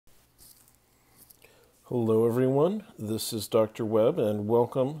Hello everyone, this is Dr. Webb and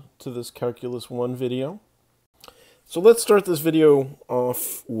welcome to this Calculus 1 video. So let's start this video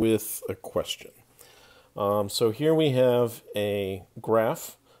off with a question. So here we have a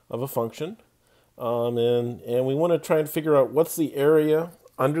graph of a function and we want to try and figure out what's the area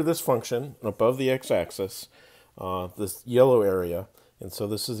under this function above the x-axis, this yellow area. And so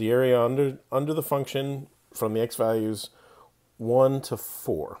this is the area under the function from the x values 1 to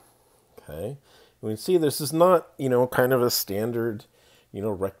 4. Okay. We can see this is not, kind of a standard,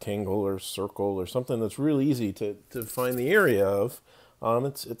 rectangle or circle or something that's really easy to find the area of.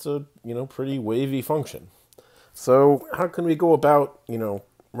 It's a, pretty wavy function. So how can we go about, we're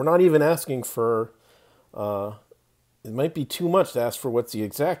not even asking for, it might be too much to ask for what's the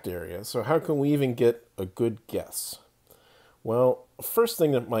exact area. So how can we even get a good guess? Well, first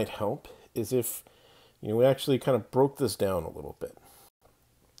thing that might help is if, we actually kind of broke this down a little bit.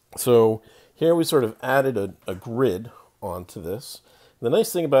 So here we sort of added a grid onto this. The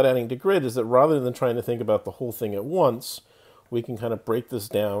nice thing about adding to grid is that rather than trying to think about the whole thing at once, we can kind of break this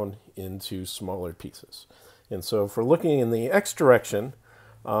down into smaller pieces. And so if we're looking in the x direction,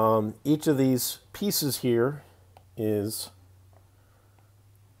 each of these pieces here is,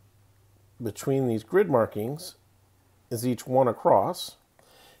 between these grid markings, is each one across.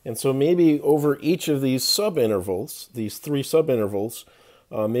 And so maybe over each of these subintervals, these three subintervals,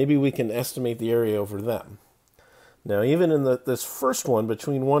 maybe we can estimate the area over them. Now, even in this first one,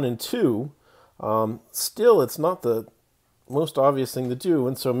 between 1 and 2, still it's not the most obvious thing to do.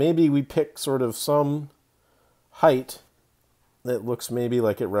 And so maybe we pick sort of some height that looks maybe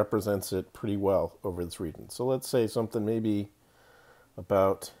like it represents it pretty well over this region. So let's say something maybe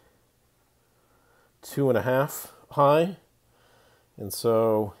about 2.5 high. And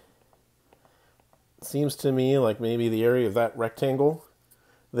so it seems to me like maybe the area of that rectangle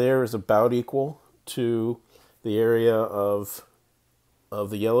there is about equal to the area of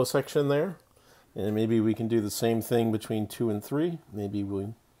the yellow section there. And maybe we can do the same thing between 2 and 3. Maybe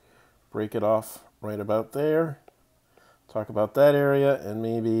we break it off right about there. Talk about that area, and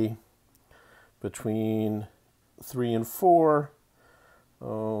maybe between 3 and 4,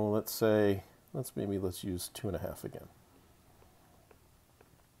 let's use 2.5 again.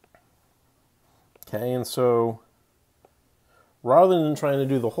 Okay, and so rather than trying to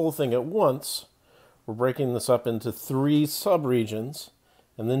do the whole thing at once, we're breaking this up into 3 subregions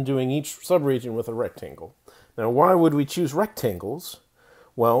and then doing each subregion with a rectangle. Now, why would we choose rectangles?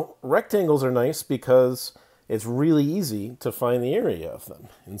 Well, rectangles are nice because it's really easy to find the area of them.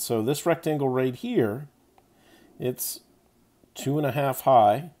 And so this rectangle right here, it's 2.5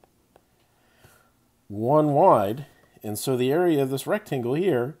 high, 1 wide, and so the area of this rectangle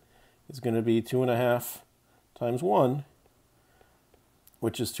here is going to be 2.5 times 1,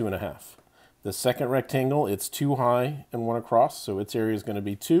 which is 2.5. The second rectangle, it's 2 high and 1 across, so its area is going to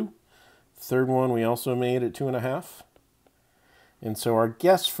be 2. The third one we also made at 2.5. And so our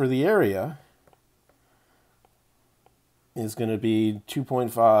guess for the area is going to be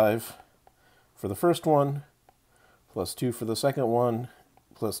 2.5 for the first one, plus 2 for the second one,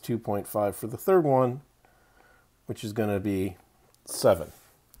 plus 2.5 for the third one, which is going to be 7.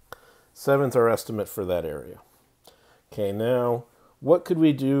 7's our estimate for that area. Okay, now what could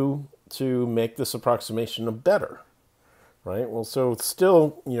we do to make this approximation better? Right? Well, so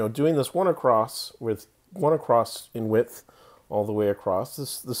still, doing this one across with 1 across in width all the way across,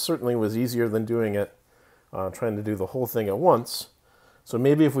 this certainly was easier than doing it, trying to do the whole thing at once. So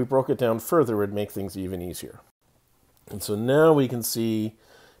maybe if we broke it down further, it would make things even easier. And so now we can see,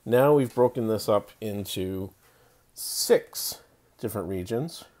 now we've broken this up into 6 different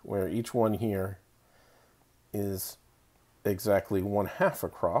regions, where each one here is exactly 1/2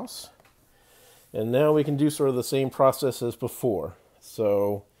 across. And now we can do sort of the same process as before.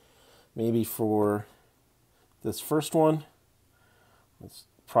 So maybe for this first one, let's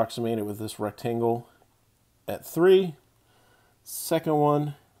approximate it with this rectangle at 3. Second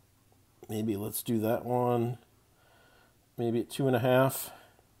one, maybe let's do that one maybe at 2.5.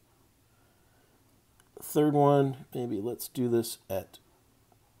 Third one, maybe let's do this at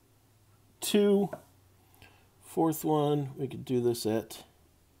 2. Fourth one, we could do this at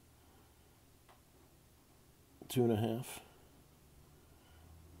 2.5.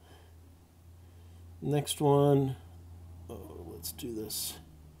 Next one, let's do this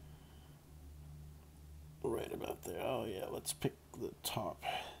right about there. Oh yeah, let's pick the top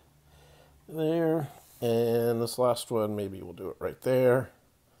there. And this last one, maybe we'll do it right there.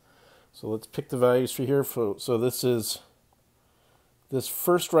 So let's pick the values for here. So this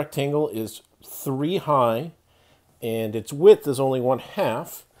first rectangle is 3 high, and its width is only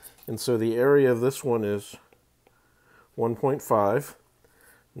 1/2. And so the area of this one is 1.5.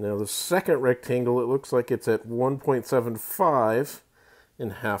 Now the second rectangle, it looks like it's at 1.75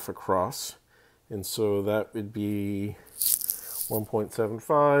 and half across. And so that would be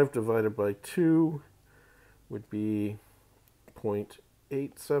 1.75 divided by 2 would be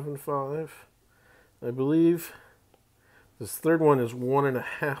 0.875, I believe. This third one is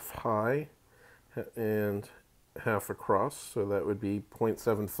 1.5 high and half across, so that would be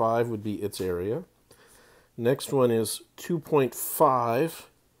 0.75 would be its area. Next one is 2.5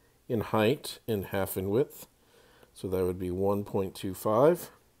 in height and half in width, so that would be 1.25.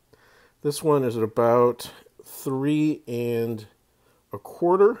 This one is at about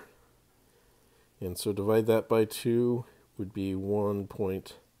 3.25, and so divide that by 2 would be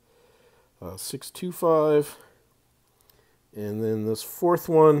 1.625. And then this fourth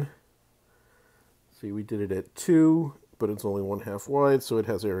one, see, we did it at 2, but it's only 1/2 wide, so it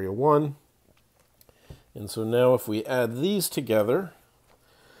has area 1. And so now if we add these together,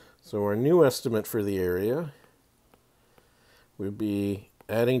 so our new estimate for the area would be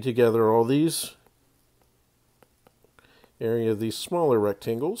adding together all these area of these smaller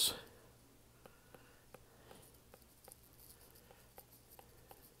rectangles,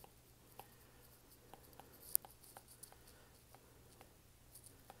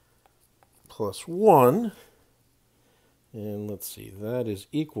 plus 1, and let's see, that is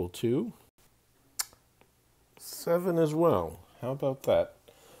equal to 7 as well. How about that?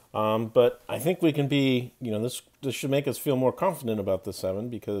 But I think we can be, this should make us feel more confident about the 7,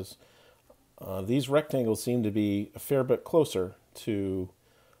 because these rectangles seem to be a fair bit closer to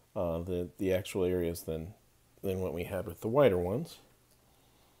the actual areas than what we had with the wider ones.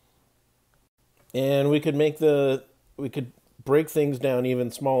 And we could break things down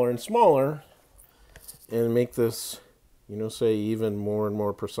even smaller and smaller and make this, say, even more and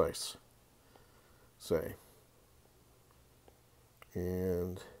more precise, say.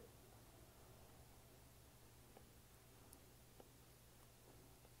 And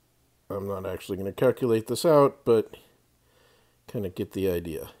I'm not actually going to calculate this out, but kind of get the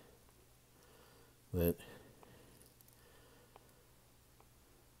idea that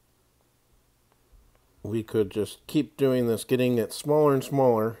we could just keep doing this, getting it smaller and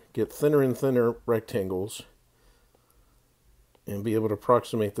smaller, get thinner and thinner rectangles, and be able to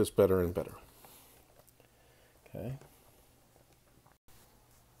approximate this better and better. Okay.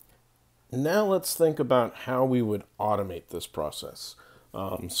 Now let's think about how we would automate this process.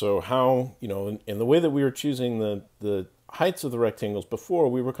 So how, in the way that we were choosing the heights of the rectangles before,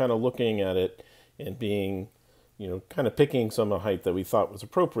 we were kind of looking at it and being, kind of picking some height that we thought was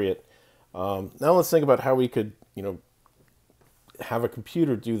appropriate. Now let's think about how we could, have a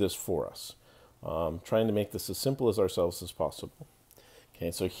computer do this for us, trying to make this as simple as ourselves as possible.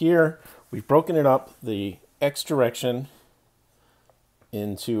 Okay, so here we've broken it up, the x direction,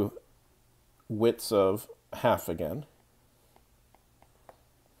 into widths of half again.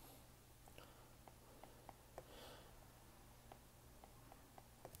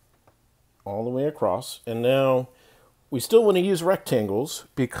 All the way across. And now we still want to use rectangles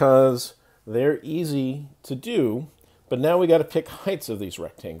because they're easy to do, but now we got to pick heights of these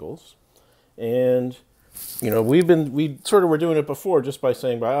rectangles. And we sort of were doing it before just by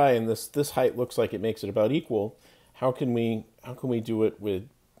saying by eye, and this height looks like it makes it about equal. How can we do it with,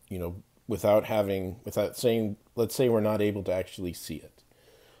 without saying, let's say we're not able to actually see it?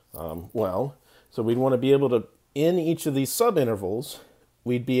 So we'd want to be able to, in each of these subintervals,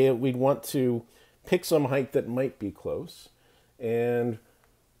 we'd want to pick some height that might be close, and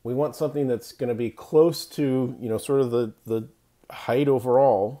we want something that's going to be close to, sort of the height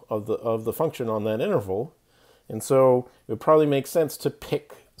overall of the function on that interval. And so it would probably make sense to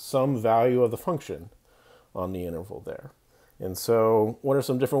pick some value of the function on the interval there. And so what are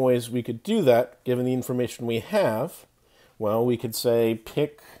some different ways we could do that given the information we have? Well, we could say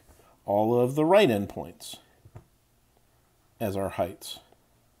pick all of the right endpoints as our heights.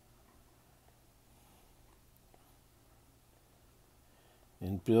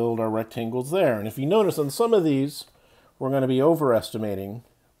 And build our rectangles there. And if you notice on some of these, we're going to be overestimating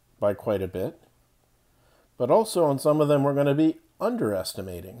by quite a bit. But also on some of them, we're going to be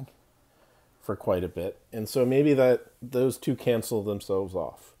underestimating for quite a bit. And so maybe those two cancel themselves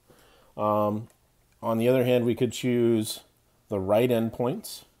off. On the other hand, we could choose the right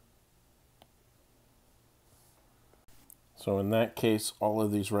endpoints. So in that case, all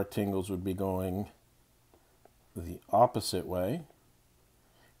of these rectangles would be going the opposite way.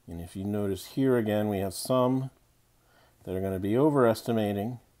 And if you notice here again, we have some that are going to be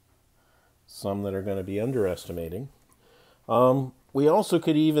overestimating, some that are going to be underestimating. we also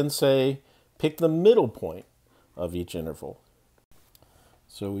could even say pick the middle point of each interval.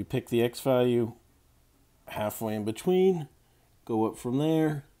 So we pick the x value halfway in between, go up from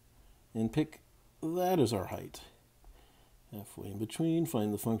there, and pick that as our height. Halfway in between,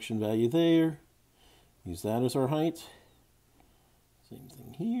 find the function value there, use that as our height. Same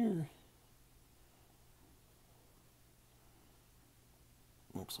thing here.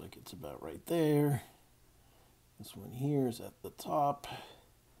 Looks like it's about right there. This one here is at the top.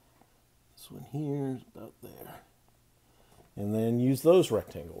 This one here is about there. And then use those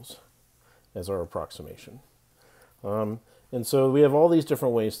rectangles as our approximation. And so we have all these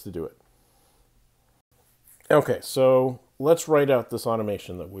different ways to do it. Okay, so let's write out this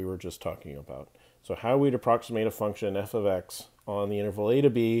automation that we were just talking about. So how we'd approximate a function f of x on the interval a to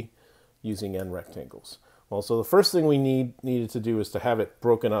b using n rectangles. Well, so the first thing we needed to do is to have it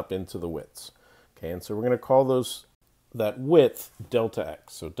broken up into the widths. Okay, and so we're going to call that width delta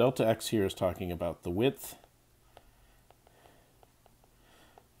x. So delta x here is talking about the width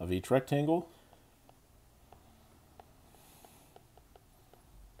of each rectangle.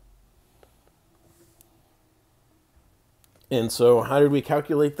 And so how did we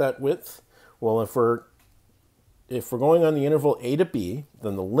calculate that width? Well, if we're going on the interval a to b,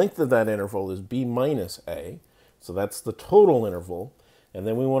 then the length of that interval is b minus a. So that's the total interval. And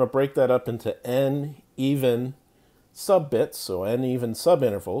then we want to break that up into n even subbits, so n even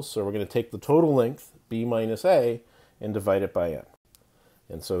subintervals. So we're going to take the total length, b minus a, and divide it by n.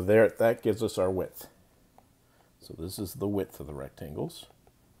 And so that gives us our width. So this is the width of the rectangles.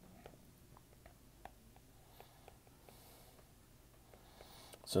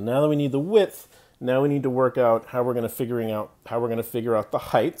 So now that we need the width, now we need to work out how we're going to figure out the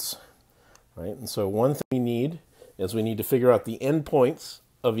heights, right? And so one thing we need is we need to figure out the endpoints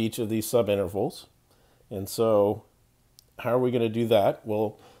of each of these subintervals. And so how are we going to do that?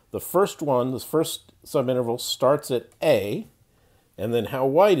 Well, this first subinterval starts at a, and then how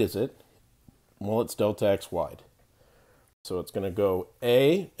wide is it? Well, it's delta x wide. So it's going to go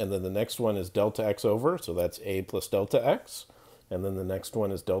a, and then the next one is delta x over, so that's a plus delta x. And then the next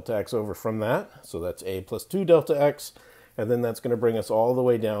one is delta x over from that, so that's a plus 2 delta x. And then that's going to bring us all the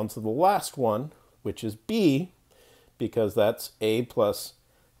way down to the last one, which is b, because that's a plus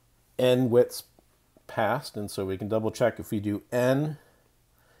n widths passed. And so we can double check if we do n,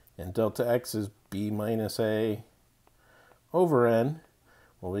 and delta x is b minus a over n.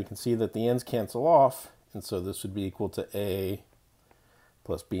 Well, we can see that the n's cancel off, and so this would be equal to a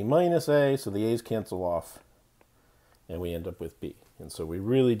plus b minus a, so the a's cancel off, and we end up with b. And so we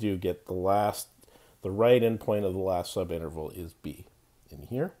really do get the right endpoint of the last subinterval is b in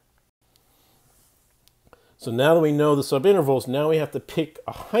here. So now that we know the subintervals, now we have to pick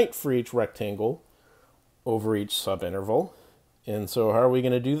a height for each rectangle over each subinterval. And so how are we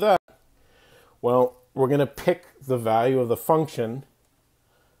going to do that? Well, we're going to pick the value of the function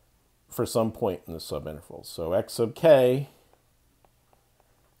for some point in the subinterval. So x sub k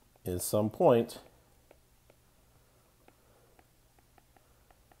is some point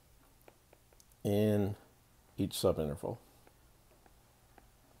in each subinterval.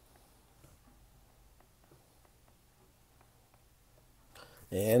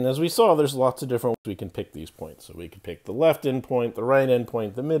 And as we saw, there's lots of different ways we can pick these points. So we can pick the left endpoint, the right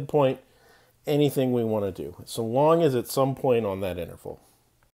endpoint, the midpoint, anything we want to do, so long as it's some point on that interval.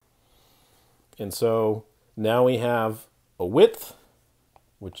 And so now we have a width,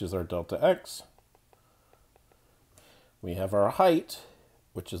 which is our delta x. We have our height,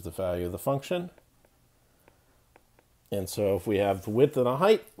 which is the value of the function. And so if we have the width and a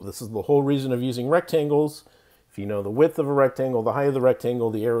height, this is the whole reason of using rectangles. If you know the width of a rectangle, the height of the rectangle,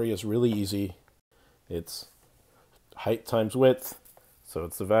 the area is really easy. It's height times width. So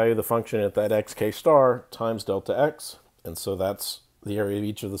it's the value of the function at that xk star times delta x. And so that's the area of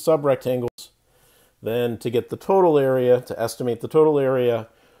each of the subrectangles. Then to get the total area, to estimate the total area,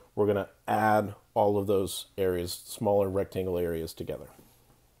 we're going to add all of those areas, smaller rectangle areas together.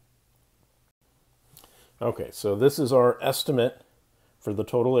 Okay, so this is our estimate for the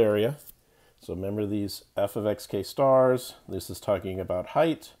total area. So remember these f of xk stars. This is talking about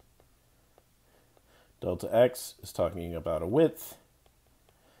height. Delta x is talking about a width.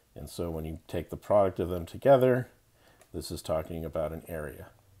 And so when you take the product of them together, this is talking about an area.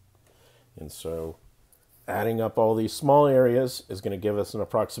 And so adding up all these small areas is going to give us an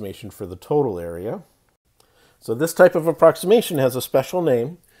approximation for the total area. So this type of approximation has a special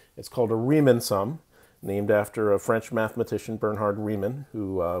name. It's called a Riemann sum, named after a French mathematician, Bernard Riemann,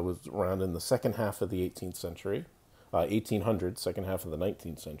 who was around in the second half of the 18th century, 1800s, second half of the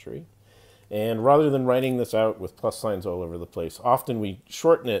 19th century. And rather than writing this out with plus signs all over the place, often we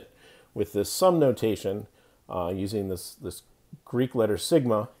shorten it with this sum notation using this Greek letter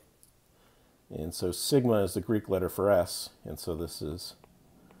sigma. And so sigma is the Greek letter for s. And so this is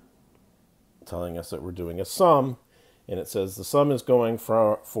telling us that we're doing a sum. And it says the sum is going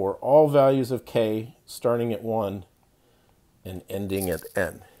for all values of k starting at 1 and ending at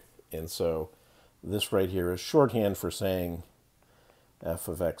n. And so this right here is shorthand for saying f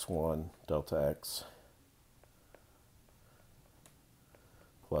of x1 delta x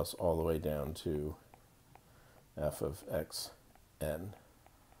plus all the way down to f of xn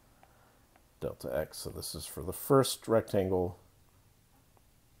delta x. So this is for the first rectangle,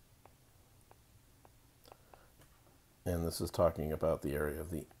 and this is talking about the area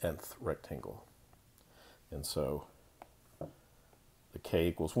of the nth rectangle. And so the k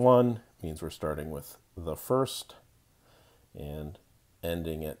equals 1 means we're starting with the first and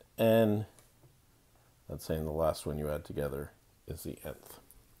ending at n. That's saying the last one you add together is the nth.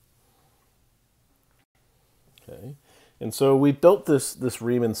 Okay, and so we built this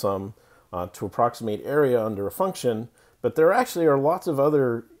Riemann sum to approximate area under a function, but there actually are lots of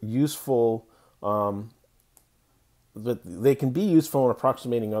other useful, but they can be useful in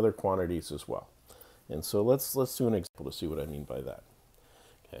approximating other quantities as well. And so let's do an example to see what I mean by that.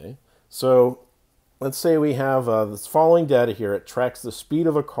 Okay, so let's say we have this following data here. It tracks the speed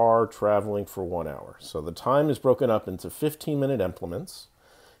of a car traveling for 1 hour. So the time is broken up into 15-minute implements,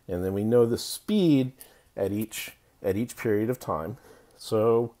 and then we know the speed at each period of time.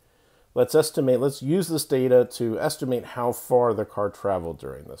 So let's use this data to estimate how far the car traveled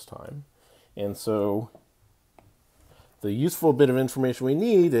during this time. And so the useful bit of information we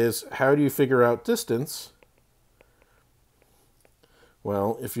need is, how do you figure out distance?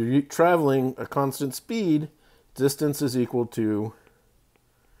 Well, if you're traveling a constant speed, distance is equal to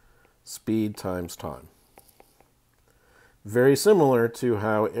speed times time. Very similar to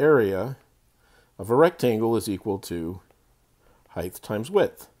how area of a rectangle is equal to height times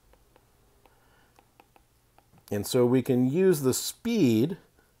width. And so we can use the speed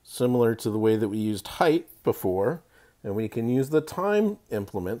similar to the way that we used height before, and we can use the time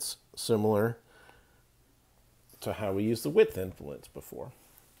implements similar to how we used the width implements before,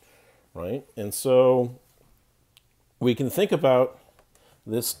 right? And so we can think about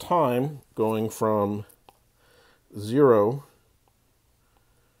this time going from 0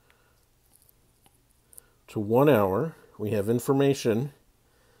 to 1 hour. We have information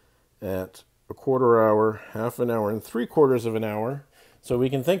at a quarter hour, half an hour, and 3/4 of an hour. So we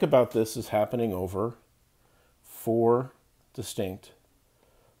can think about this as happening over 4 distinct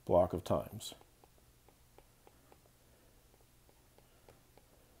block of times.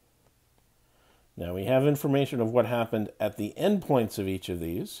 Now we have information of what happened at the endpoints of each of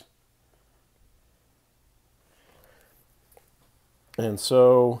these. And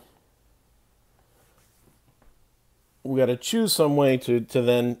so we got to choose some way to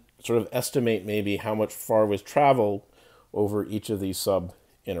then sort of estimate maybe how much far was traveled over each of these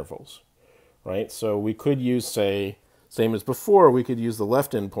sub-intervals, right? So we could use, say, same as before, we could use the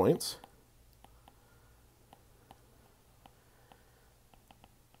left endpoints.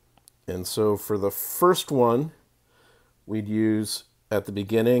 And so for the first one, we'd use, at the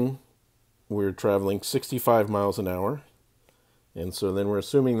beginning, we're traveling 65 miles an hour. And so then we're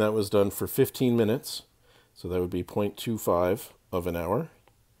assuming that was done for 15 minutes. So that would be 0.25 of an hour.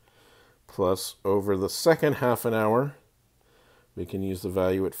 Plus, over the second half an hour, we can use the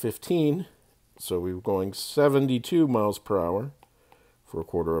value at 15. So we were going 72 miles per hour for a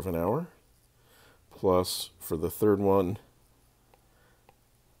quarter of an hour. Plus, for the third one,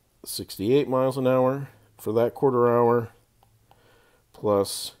 68 miles an hour for that quarter hour,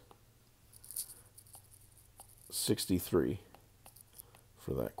 plus 63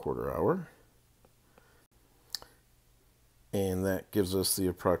 for that quarter hour. And that gives us the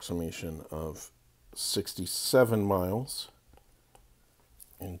approximation of 67 miles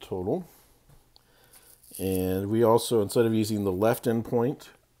in total. And we also, instead of using the left endpoint,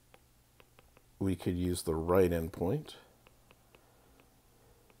 we could use the right endpoint.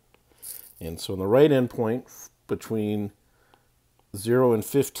 And so in the right endpoint, between 0 and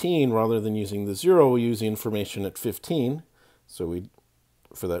 15, rather than using the 0, we'll use the information at 15. So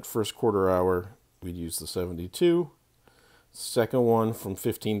for that first quarter hour, we'd use the 72. Second one, from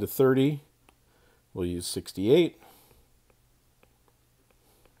 15 to 30, we'll use 68.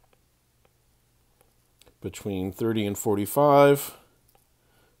 Between 30 and 45,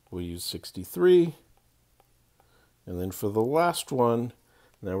 we'll use 63. And then for the last one,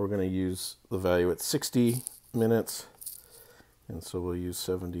 now we're going to use the value at 60 minutes, and so we'll use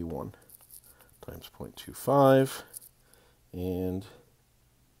 71 times 0.25, and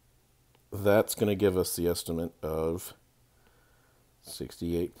that's going to give us the estimate of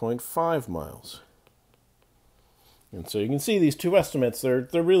 68.5 miles. And so you can see these two estimates, they're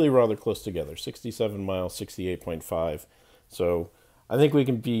really rather close together, 67 miles, 68.5. So I think we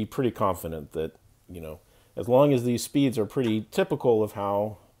can be pretty confident that, as long as these speeds are pretty typical of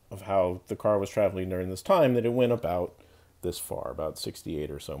how the car was traveling during this time, that it went about this far, about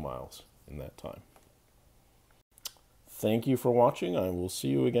 68 or so miles in that time. Thank you for watching. I will see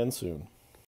you again soon.